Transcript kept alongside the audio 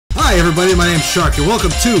everybody, my name's Shark, and welcome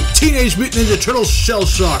to Teenage Mutant Ninja Turtles Shell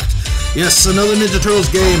Shocked. Yes, another Ninja Turtles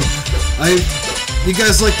game. You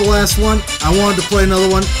guys liked the last one? I wanted to play another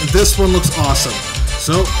one, and this one looks awesome.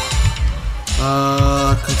 So,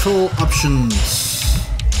 control options.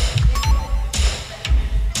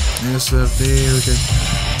 SFD, okay.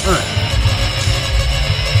 Alright.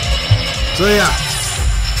 So yeah.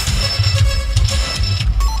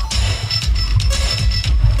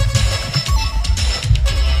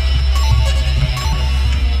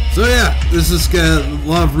 So yeah, this has got a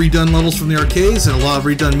lot of redone levels from the arcades and a lot of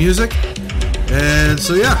redone music. And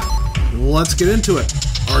so yeah, let's get into it.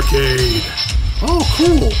 Arcade. Oh,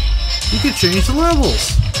 cool. You can change the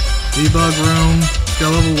levels. Debug room, sky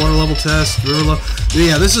level, water level test, river level.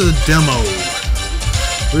 Yeah, this is a demo.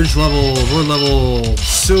 Bridge level, road level,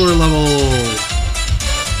 sewer level.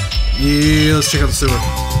 Yeah, let's check out the sewer.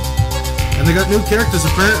 And they got new characters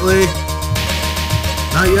apparently.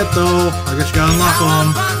 Not yet though. I guess you gotta unlock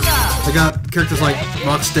them. They got characters like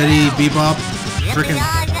Rocksteady, Bebop, freaking.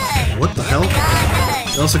 What the hell?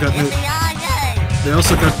 They also got new. They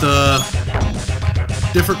also got the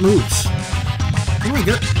different moves. Come on,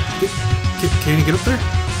 can you get up there?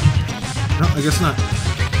 No, I guess not.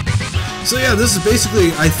 So yeah, this is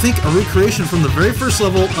basically, I think, a recreation from the very first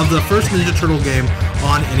level of the first Ninja Turtle game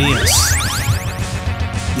on NES.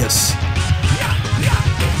 Yes.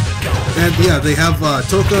 And yeah, they have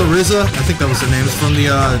Toka, Riza, I think that was their names, from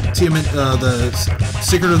the TMNT, the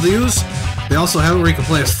Secret of the Ooze. They also have it where you can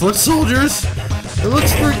play as foot soldiers. It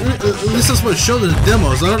looks pretty, at least that's what it showed in the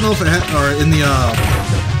demos. I don't know if it had, or in the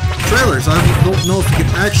trailers. I don't know if you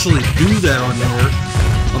can actually do that on here,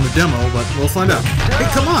 on the demo, but we'll find out. Hey,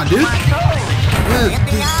 come on, dude!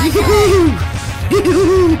 Anywho,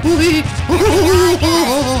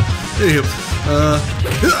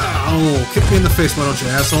 oh, kick me in the face, why don't you,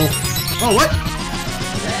 asshole? Oh, what?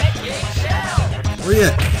 Where you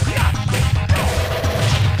at?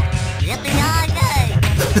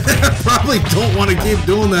 Probably don't want to keep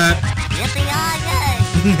doing that.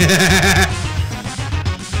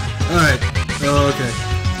 Alright. Oh, okay.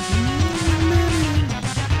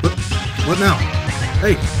 What now?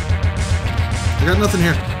 Hey! I got nothing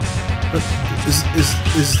here.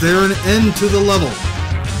 Is there an end to the level?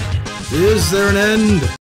 Is there an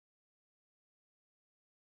end?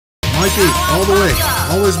 Mikey, all the way.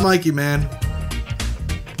 Always Mikey, man.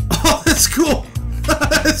 Oh, that's cool.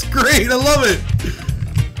 That's great. I love it.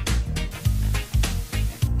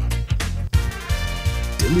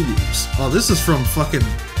 Oh, this is from fucking,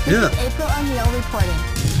 yeah. April O'Neil reporting.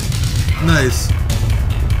 Nice.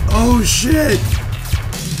 Oh, shit.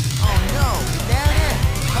 Oh, no. There it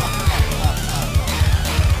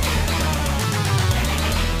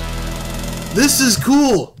is. This is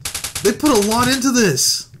cool. They put a lot into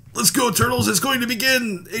this. Let's go, Turtles! It's going to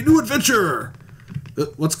begin a new adventure!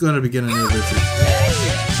 What's going to begin a new adventure?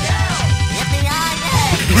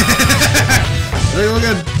 There you go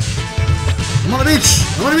again. I'm on a beach!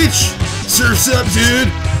 I'm on a beach! Surf's up,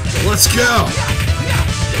 dude! Let's go!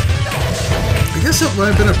 I guess it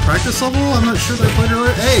might have been a practice level? I'm not sure that I played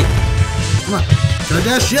earlier. Hey! Come on. Can I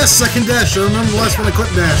dash? Yes, I can dash! I remember the last one I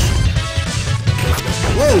couldn't dash.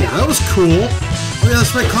 Whoa, that was cool! Oh yeah,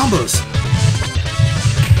 that's right, combos.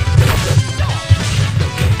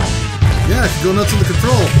 Yeah, I can go nuts on the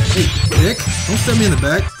control. Hey, Nick, don't stab me in the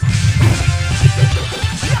back.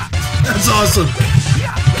 That's awesome.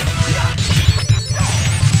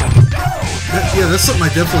 Yeah, that's something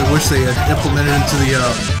I definitely wish they had implemented into the,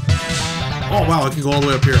 Oh, wow, I can go all the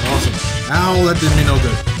way up here. Awesome. Ow, that did me no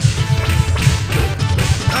good.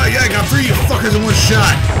 Oh, yeah, I got 3 you fuckers in one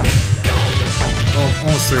shot. Oh,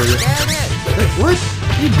 almost 3 of you. Hey, what?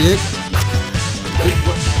 You dick. Hey,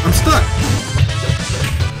 what? I'm stuck.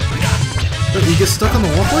 You get stuck on the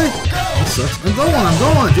walkway? That sucks. I'm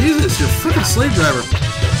going! Jesus, you're a freaking slave driver.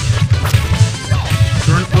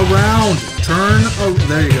 Turn around!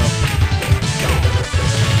 There you go.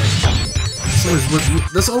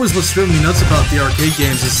 That's always what's driven me nuts about the arcade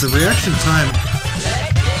games, is the reaction time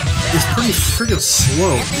is pretty friggin'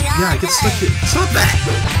 slow. Yeah, I get stuck here. Stop that!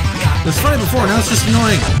 It was funny before, now it's just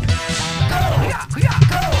annoying.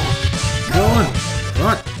 Go on.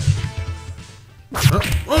 Fuck.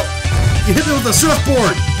 Oh! You hit me with the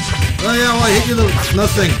surfboard! Oh yeah, well I hit you with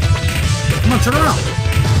nothing. Come on, turn around!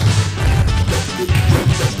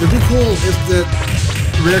 It'd be cool if the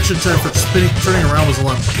reaction time for turning around was a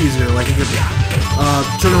lot easier. Like you could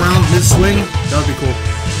turn around mid-swing, that would be cool.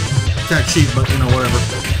 Kinda cheap, but you know, whatever.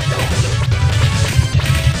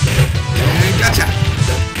 And gotcha!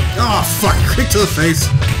 Oh fuck, kick to the face.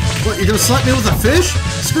 What, you're gonna slap me with a fish?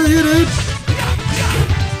 Screw you, dude!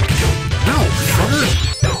 No, fucker!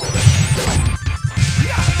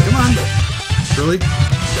 Really?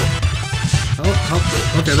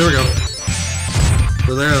 Oh, okay, there we go.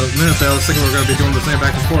 So there, a minute there, I was thinking we were going to be doing the same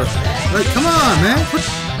back and forth. Alright, come on, man!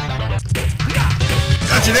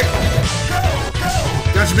 Gotcha, Nick!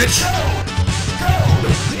 Gotcha, bitch!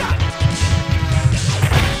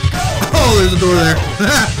 Oh, there's a door there.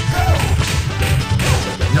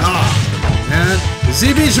 Yeah, man.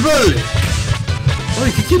 ZB Shabul! Oh,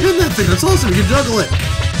 you can keep hitting that thing. That's awesome. You can juggle it.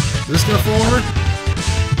 Is this gonna fall over?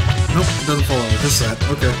 Nope, it doesn't fall over. Just that.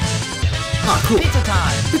 Okay. Ah, cool. Pizza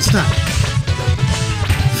time. Pizza time.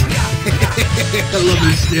 I love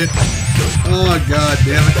this shit. Oh, god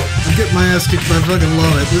damn it. I'm getting my ass kicked, but I fucking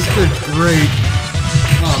love it. This is great.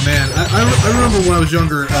 Oh, man. I remember when I was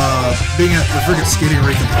younger, being at the freaking skating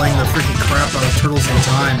rink and playing the freaking crap out of Turtles in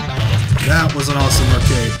Time. That was an awesome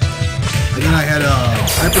arcade. And then I had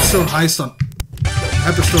Hyperstone Heist on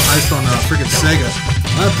freaking Sega.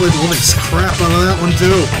 I played the living crap out of that one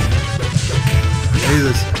too.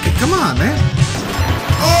 Jesus. Hey, come on, man.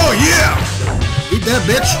 Oh yeah! Eat that,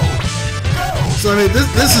 bitch! So I mean,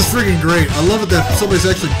 this is freaking great. I love it that somebody's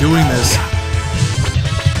actually doing this.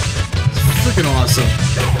 It's freaking awesome.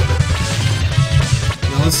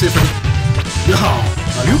 Now let's see if I can...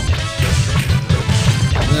 Are you?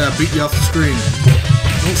 Yeah, beat you off the screen.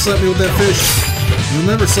 Don't slap me with that fish. You'll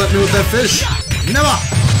never slap me with that fish. Never!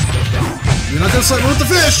 You're not gonna slap me with the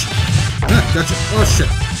fish! Gotcha. Oh shit.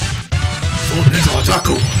 Okay,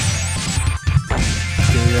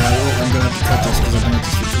 yeah, I'm gonna have to cut this because I'm gonna have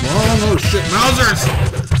to switch. Oh no, shit. Mausers!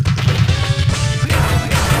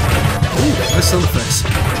 Ooh, nice sound effects.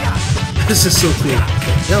 This is so cool.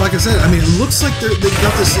 Yeah, like I said, I mean, it looks like they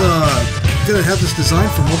got this, gonna have this design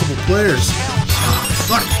for multiple players.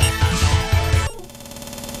 Fuck!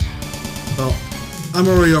 Well, I'm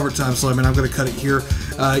already over time, so I mean, I'm going to cut it here.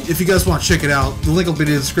 If you guys want to check it out, the link will be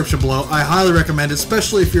in the description below. I highly recommend it,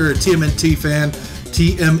 especially if you're a TMNT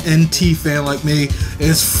fan like me.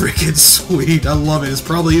 It's freaking sweet. I love it. It's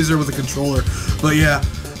probably easier with a controller. But yeah,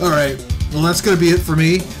 alright. Well, that's going to be it for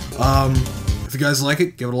me. If you guys like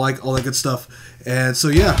it, give it a like, all that good stuff. And so,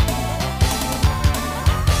 yeah.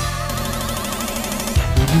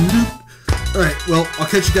 Alright, well, I'll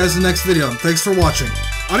catch you guys in the next video. Thanks for watching.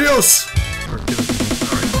 Adios!